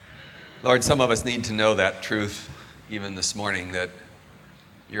Lord, some of us need to know that truth even this morning, that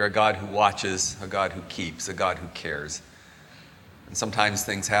you're a God who watches, a God who keeps, a God who cares. And sometimes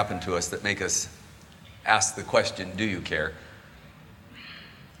things happen to us that make us ask the question, do you care?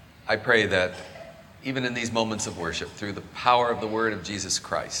 I pray that even in these moments of worship, through the power of the word of Jesus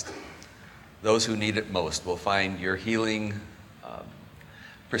Christ, those who need it most will find your healing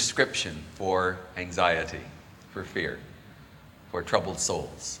prescription for anxiety, for fear, for troubled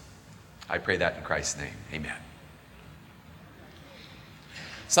souls. I pray that in Christ's name. Amen.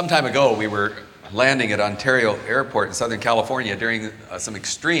 Some time ago, we were landing at Ontario Airport in Southern California during some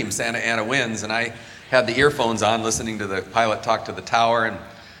extreme Santa Ana winds, and I had the earphones on listening to the pilot talk to the tower, and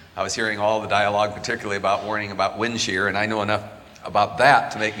I was hearing all the dialogue, particularly about warning about wind shear, and I know enough about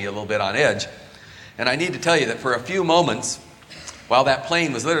that to make me a little bit on edge. And I need to tell you that for a few moments, while that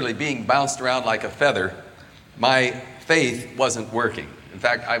plane was literally being bounced around like a feather, my faith wasn't working. In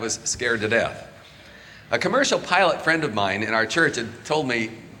fact, I was scared to death. A commercial pilot friend of mine in our church had told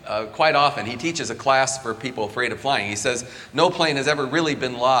me quite often, he teaches a class for people afraid of flying. He says, no plane has ever really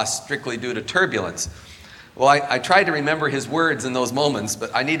been lost strictly due to turbulence. Well, I tried to remember his words in those moments,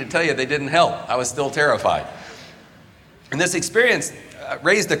 but I need to tell you they didn't help. I was still terrified. And this experience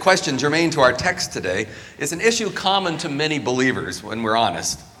raised a question germane to our text today. It's an issue common to many believers when we're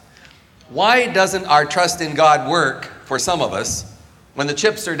honest. Why doesn't our trust in God work for some of us when the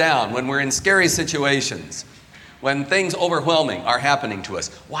chips are down, when we're in scary situations, when things overwhelming are happening to us?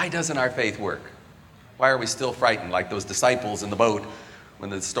 Why doesn't our faith work? Why are we still frightened like those disciples in the boat when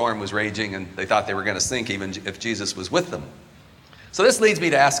the storm was raging and they thought they were going to sink even if Jesus was with them? So this leads me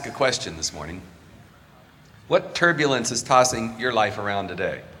to ask a question this morning. What turbulence is tossing your life around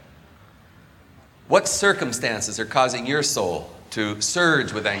today? What circumstances are causing your soul to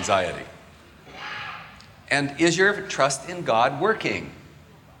surge with anxiety? And is your trust in God working?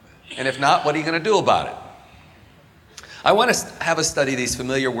 And if not, what are you going to do about it? I want to have us study these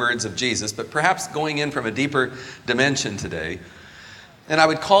familiar words of Jesus, but perhaps going in from a deeper dimension today. And I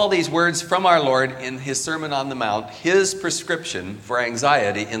would call these words from our Lord in his Sermon on the Mount, his prescription for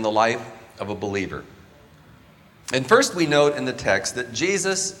anxiety in the life of a believer. And first we note in the text that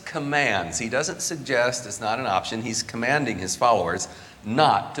Jesus commands. He doesn't suggest, it's not an option. He's commanding his followers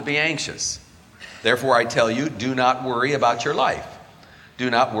not to be anxious. Therefore, I tell you, do not worry about your life. Do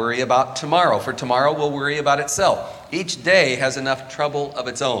not worry about tomorrow, for tomorrow will worry about itself. Each day has enough trouble of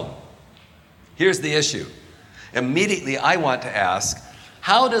its own. Here's the issue. Immediately, I want to ask,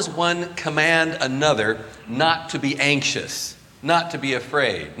 how does one command another not to be anxious, not to be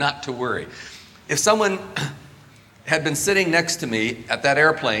afraid, not to worry? If someone had been sitting next to me at that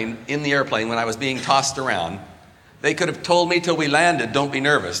airplane, in the airplane when I was being tossed around, they could have told me till we landed, don't be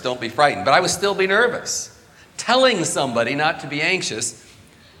nervous, don't be frightened. But I would still be nervous. Telling somebody not to be anxious,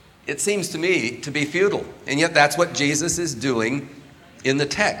 it seems to me to be futile. And yet that's what Jesus is doing in the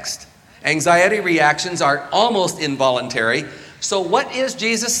text. Anxiety reactions are almost involuntary. So what is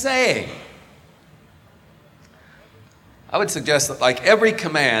Jesus saying? I would suggest that like every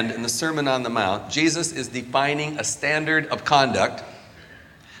command in the Sermon on the Mount, Jesus is defining a standard of conduct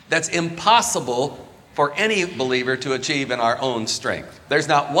that's impossible for any believer to achieve in our own strength. There's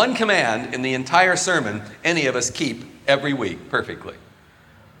not one command in the entire sermon any of us keep every week perfectly.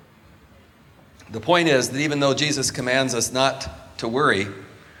 The point is that even though Jesus commands us not to worry,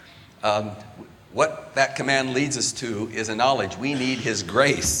 what that command leads us to is a knowledge we need his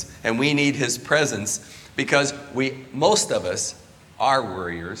grace and we need his presence because most of us are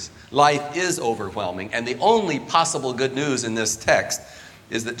worriers. Life is overwhelming, and the only possible good news in this text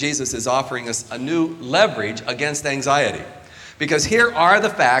is that Jesus is offering us a new leverage against anxiety. Because here are the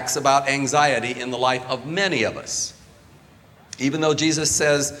facts about anxiety in the life of many of us. Even though Jesus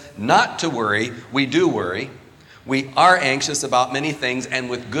says not to worry, we do worry. We are anxious about many things, and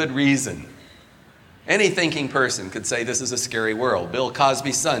with good reason. Any thinking person could say this is a scary world. Bill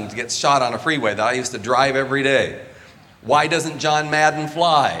Cosby's son gets shot on a freeway that I used to drive every day. Why doesn't John Madden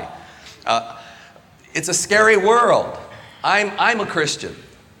fly? It's a scary world. I'm a Christian.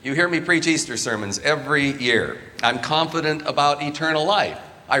 You hear me preach Easter sermons every year. I'm confident about eternal life.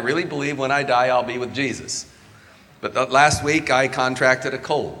 I really believe when I die, I'll be with Jesus. But last week, I contracted a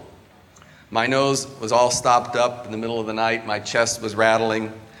cold. My nose was all stopped up in the middle of the night. My chest was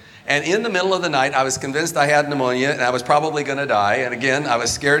rattling. And in the middle of the night, I was convinced I had pneumonia and I was probably going to die. And again, I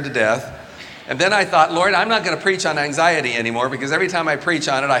was scared to death. And then I thought, Lord, I'm not going to preach on anxiety anymore because every time I preach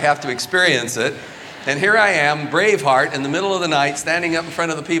on it, I have to experience it. And here I am, Braveheart, in the middle of the night, standing up in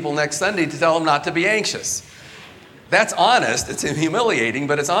front of the people next Sunday to tell them not to be anxious. That's honest. It's humiliating,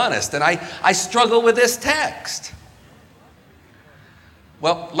 but it's honest. And I struggle with this text.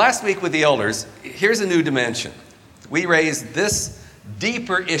 Well, last week with the elders, here's a new dimension. We raised this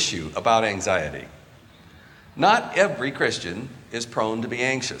deeper issue about anxiety. Not every Christian is prone to be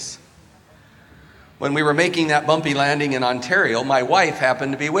anxious. When we were making that bumpy landing in Ontario, my wife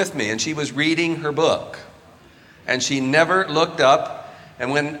happened to be with me, and she was reading her book. And she never looked up, and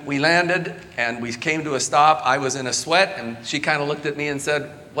when we landed and we came to a stop, I was in a sweat, and she kind of looked at me and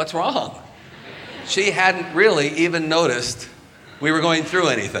said, "What's wrong?" She hadn't really even noticed we were going through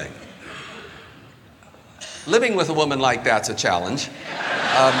anything. Living with a woman like that's a challenge.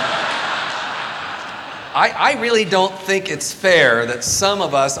 I really don't think it's fair that some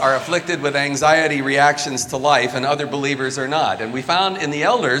of us are afflicted with anxiety reactions to life and other believers are not. And we found in the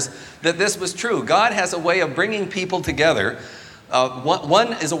elders that this was true. God has a way of bringing people together.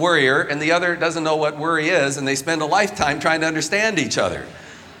 One is a worrier and the other doesn't know what worry is, and they spend a lifetime trying to understand each other.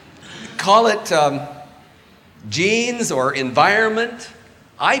 Call it genes or environment.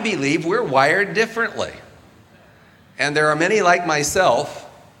 I believe we're wired differently. And there are many like myself,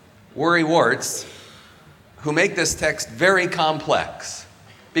 worrywarts, who make this text very complex.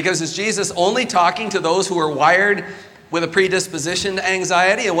 Because is Jesus only talking to those who are wired with a predisposition to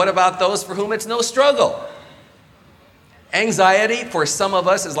anxiety? And what about those for whom it's no struggle? Anxiety for some of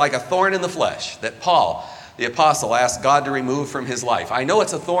us is like a thorn in the flesh that Paul, the apostle, asked God to remove from his life. I know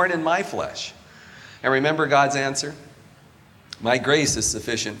it's a thorn in my flesh. And remember God's answer? My grace is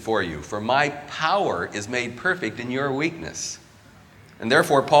sufficient for you, for my power is made perfect in your weakness. And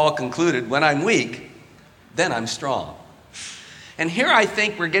therefore Paul concluded, when I'm weak, then I'm strong. And here I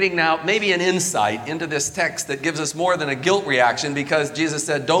think we're getting now maybe an insight into this text that gives us more than a guilt reaction, because Jesus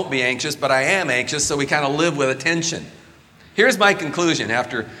said, don't be anxious, but I am anxious, so we kind of live with a tension. Here's my conclusion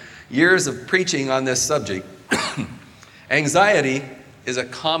after years of preaching on this subject. Anxiety is a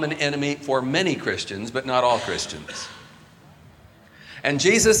common enemy for many Christians, but not all Christians. And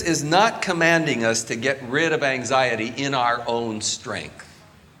Jesus is not commanding us to get rid of anxiety in our own strength.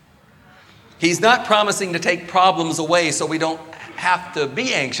 He's not promising to take problems away so we don't have to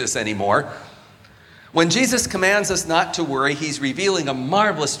be anxious anymore. When Jesus commands us not to worry, he's revealing a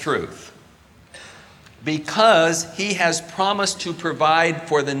marvelous truth. Because he has promised to provide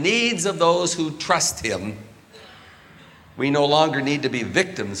for the needs of those who trust him, we no longer need to be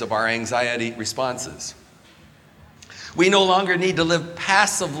victims of our anxiety responses. We no longer need to live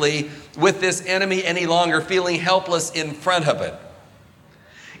passively with this enemy any longer, feeling helpless in front of it.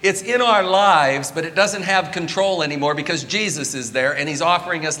 It's in our lives, but it doesn't have control anymore because Jesus is there and he's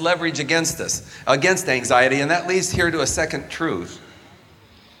offering us leverage against anxiety. And that leads here to a second truth.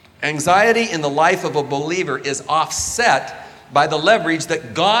 Anxiety in the life of a believer is offset by the leverage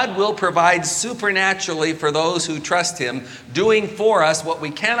that God will provide supernaturally for those who trust him, doing for us what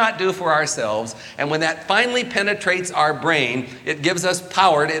we cannot do for ourselves. And when that finally penetrates our brain, it gives us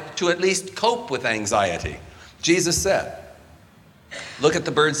power to at least cope with anxiety. Jesus said, look at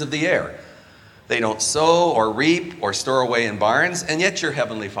the birds of the air. They don't sow or reap or store away in barns, and yet your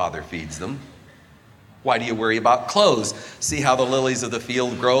heavenly Father feeds them. Why do you worry about clothes? See how the lilies of the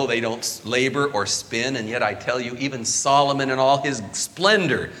field grow? They don't labor or spin, and yet I tell you, even Solomon in all his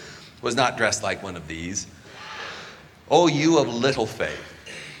splendor was not dressed like one of these. Oh, you of little faith.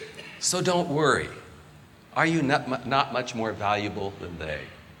 So don't worry. Are you not much more valuable than they?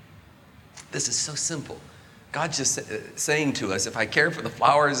 This is so simple. God's just saying to us, if I care for the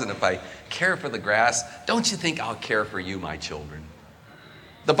flowers and if I care for the grass, don't you think I'll care for you, my children?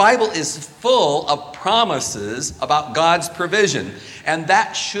 The Bible is full of promises about God's provision, and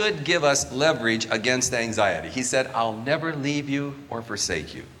that should give us leverage against anxiety. He said, I'll never leave you or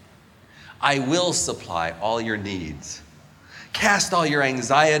forsake you. I will supply all your needs. Cast all your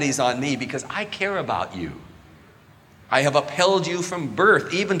anxieties on me because I care about you. I have upheld you from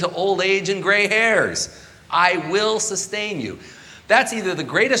birth, even to old age and gray hairs. I will sustain you. That's either the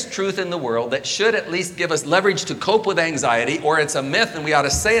greatest truth in the world that should at least give us leverage to cope with anxiety, or it's a myth and we ought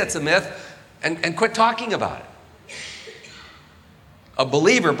to say it's a myth and quit talking about it. A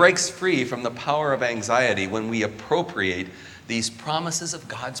believer breaks free from the power of anxiety when we appropriate these promises of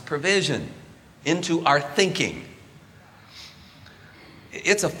God's provision into our thinking.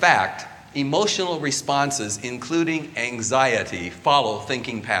 It's a fact, emotional responses, including anxiety, follow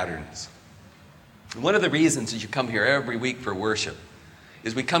thinking patterns. One of the reasons that you come here every week for worship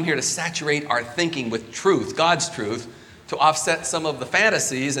is we come here to saturate our thinking with truth, God's truth, to offset some of the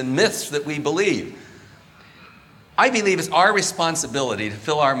fantasies and myths that we believe. I believe it's our responsibility to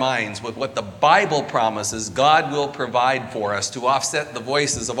fill our minds with what the Bible promises God will provide for us to offset the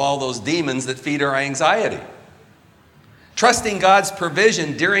voices of all those demons that feed our anxiety. Trusting God's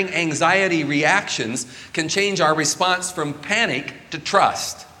provision during anxiety reactions can change our response from panic to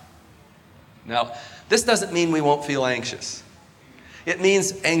trust. Now, this doesn't mean we won't feel anxious. It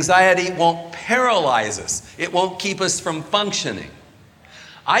means anxiety won't paralyze us. It won't keep us from functioning.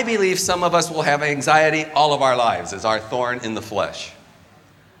 I believe some of us will have anxiety all of our lives as our thorn in the flesh.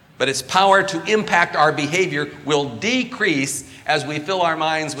 But its power to impact our behavior will decrease as we fill our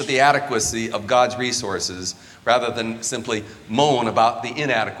minds with the adequacy of God's resources rather than simply moan about the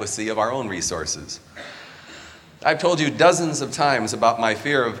inadequacy of our own resources. I've told you dozens of times about my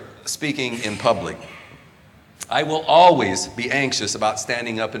fear of speaking in public. I will always be anxious about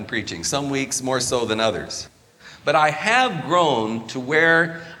standing up and preaching, some weeks more so than others. But I have grown to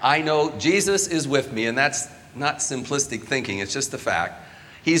where I know Jesus is with me, and that's not simplistic thinking, it's just a fact.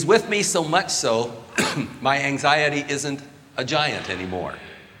 He's with me so much so, my anxiety isn't a giant anymore.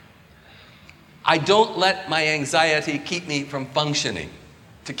 I don't let my anxiety keep me from functioning,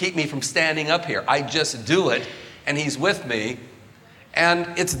 to keep me from standing up here. I just do it, and He's with me, and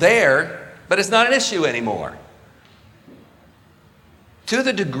it's there, but it's not an issue anymore. To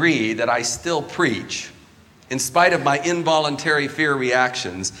the degree that I still preach, in spite of my involuntary fear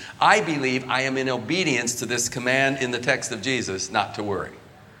reactions, I believe I am in obedience to this command in the text of Jesus not to worry.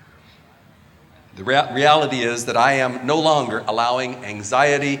 The reality is that I am no longer allowing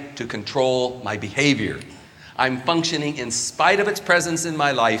anxiety to control my behavior. I'm functioning in spite of its presence in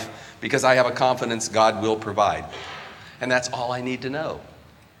my life because I have a confidence God will provide. And that's all I need to know.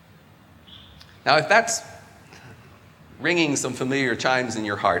 Now, if that's ringing some familiar chimes in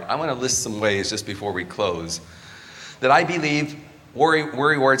your heart, I want to list some ways just before we close that I believe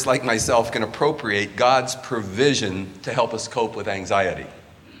worrywarts like myself can appropriate God's provision to help us cope with anxiety.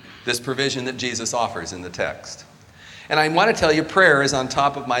 This provision that Jesus offers in the text. And I want to tell you, prayer is on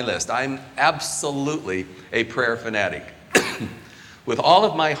top of my list. I'm absolutely a prayer fanatic. With all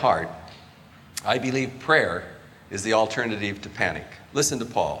of my heart, I believe prayer is the alternative to panic. Listen to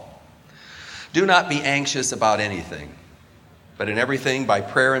Paul. Do not be anxious about anything, but in everything by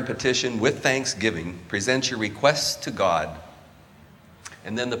prayer and petition with thanksgiving, present your requests to God.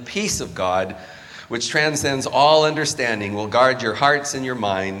 And then the peace of God, which transcends all understanding, will guard your hearts and your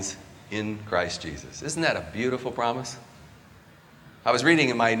minds in Christ Jesus. Isn't that a beautiful promise? I was reading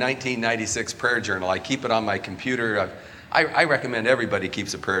in my 1996 prayer journal. I keep it on my computer. I recommend everybody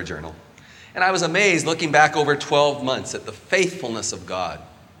keeps a prayer journal. And I was amazed looking back over 12 months at the faithfulness of God.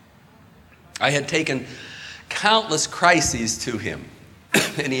 I had taken countless crises to Him,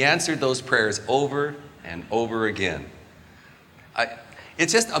 and He answered those prayers over and over again.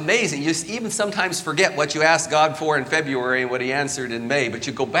 It's just amazing. You even sometimes forget what you asked God for in February and what He answered in May, but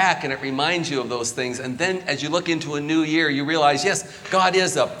you go back and it reminds you of those things. And then as you look into a new year, you realize, yes, God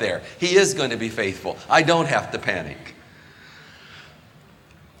is up there. He is going to be faithful. I don't have to panic.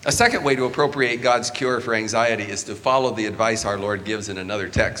 A second way to appropriate God's cure for anxiety is to follow the advice our Lord gives in another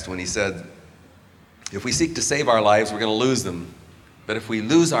text when He said, if we seek to save our lives, we're going to lose them. But if we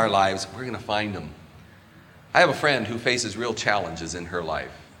lose our lives, we're going to find them. I have a friend who faces real challenges in her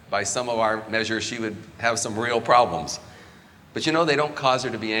life. By some of our measures, she would have some real problems. But you know, they don't cause her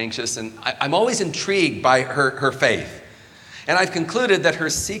to be anxious. And I'm always intrigued by her faith. And I've concluded that her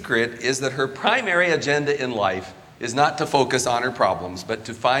secret is that her primary agenda in life is not to focus on her problems, but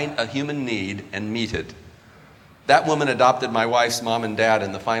to find a human need and meet it. That woman adopted my wife's mom and dad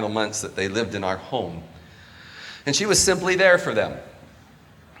in the final months that they lived in our home. And she was simply there for them,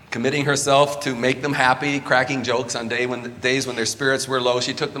 committing herself to make them happy, cracking jokes on days when their spirits were low.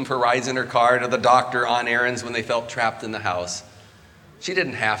 She took them for rides in her car, to the doctor, on errands when they felt trapped in the house. She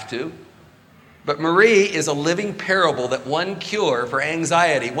didn't have to. But Marie is a living parable that one cure for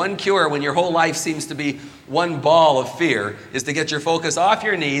anxiety, one cure when your whole life seems to be one ball of fear, is to get your focus off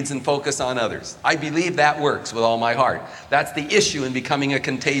your needs and focus on others. I believe that works with all my heart. That's the issue in becoming a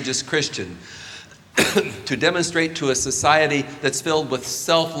contagious Christian. To demonstrate to a society that's filled with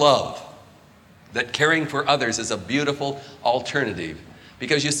self-love that caring for others is a beautiful alternative.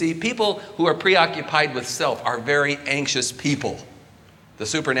 Because you see, people who are preoccupied with self are very anxious people. The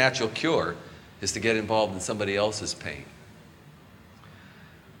supernatural cure is to get involved in somebody else's pain.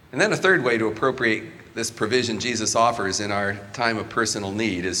 And then a third way to appropriate this provision Jesus offers in our time of personal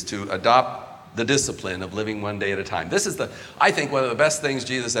need is to adopt the discipline of living one day at a time. This is, I think, one of the best things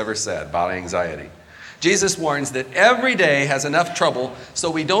Jesus ever said about anxiety. Jesus warns that every day has enough trouble, so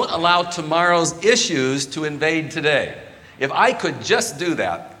we don't allow tomorrow's issues to invade today. If I could just do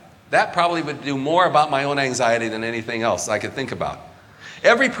that, that probably would do more about my own anxiety than anything else I could think about.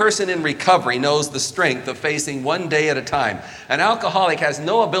 Every person in recovery knows the strength of facing one day at a time. An alcoholic has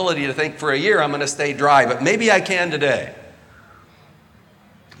no ability to think, for a year I'm going to stay dry, but maybe I can today.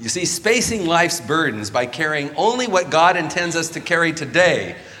 You see, spacing life's burdens by carrying only what God intends us to carry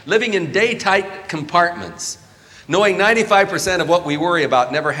today, living in day-tight compartments, knowing 95% of what we worry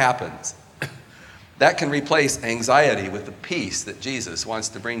about never happens, that can replace anxiety with the peace that Jesus wants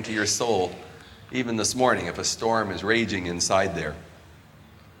to bring to your soul, even this morning, if a storm is raging inside there.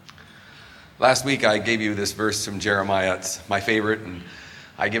 Last week, I gave you this verse from Jeremiah. It's my favorite, and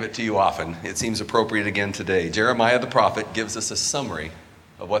I give it to you often. It seems appropriate again today. Jeremiah the prophet gives us a summary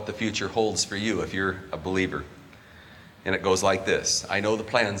of what the future holds for you if you're a believer. And it goes like this: I know the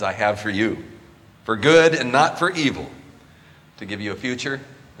plans I have for you, for good and not for evil, to give you a future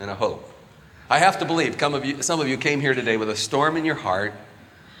and a hope. I have to believe some of you came here today with a storm in your heart,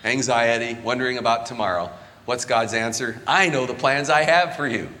 anxiety, wondering about tomorrow. What's God's answer? I know the plans I have for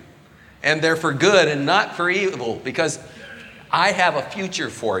you, and they're for good and not for evil, because I have a future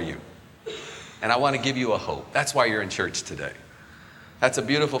for you, and I want to give you a hope. That's why you're in church today. That's a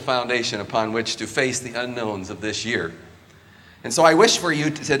beautiful foundation upon which to face the unknowns of this year. And so I wish for you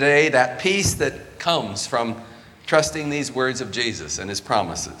today that peace that comes from trusting these words of Jesus and his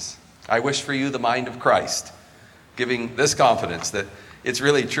promises. I wish for you the mind of Christ, giving this confidence that it's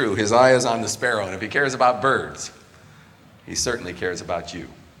really true. His eye is on the sparrow, and if he cares about birds, he certainly cares about you.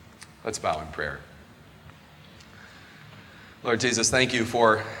 Let's bow in prayer. Lord Jesus, thank you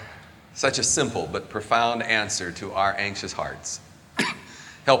for such a simple but profound answer to our anxious hearts.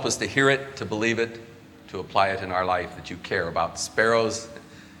 Help us to hear it, to believe it, to apply it in our life, that you care about sparrows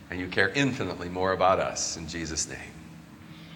and you care infinitely more about us. In Jesus' name.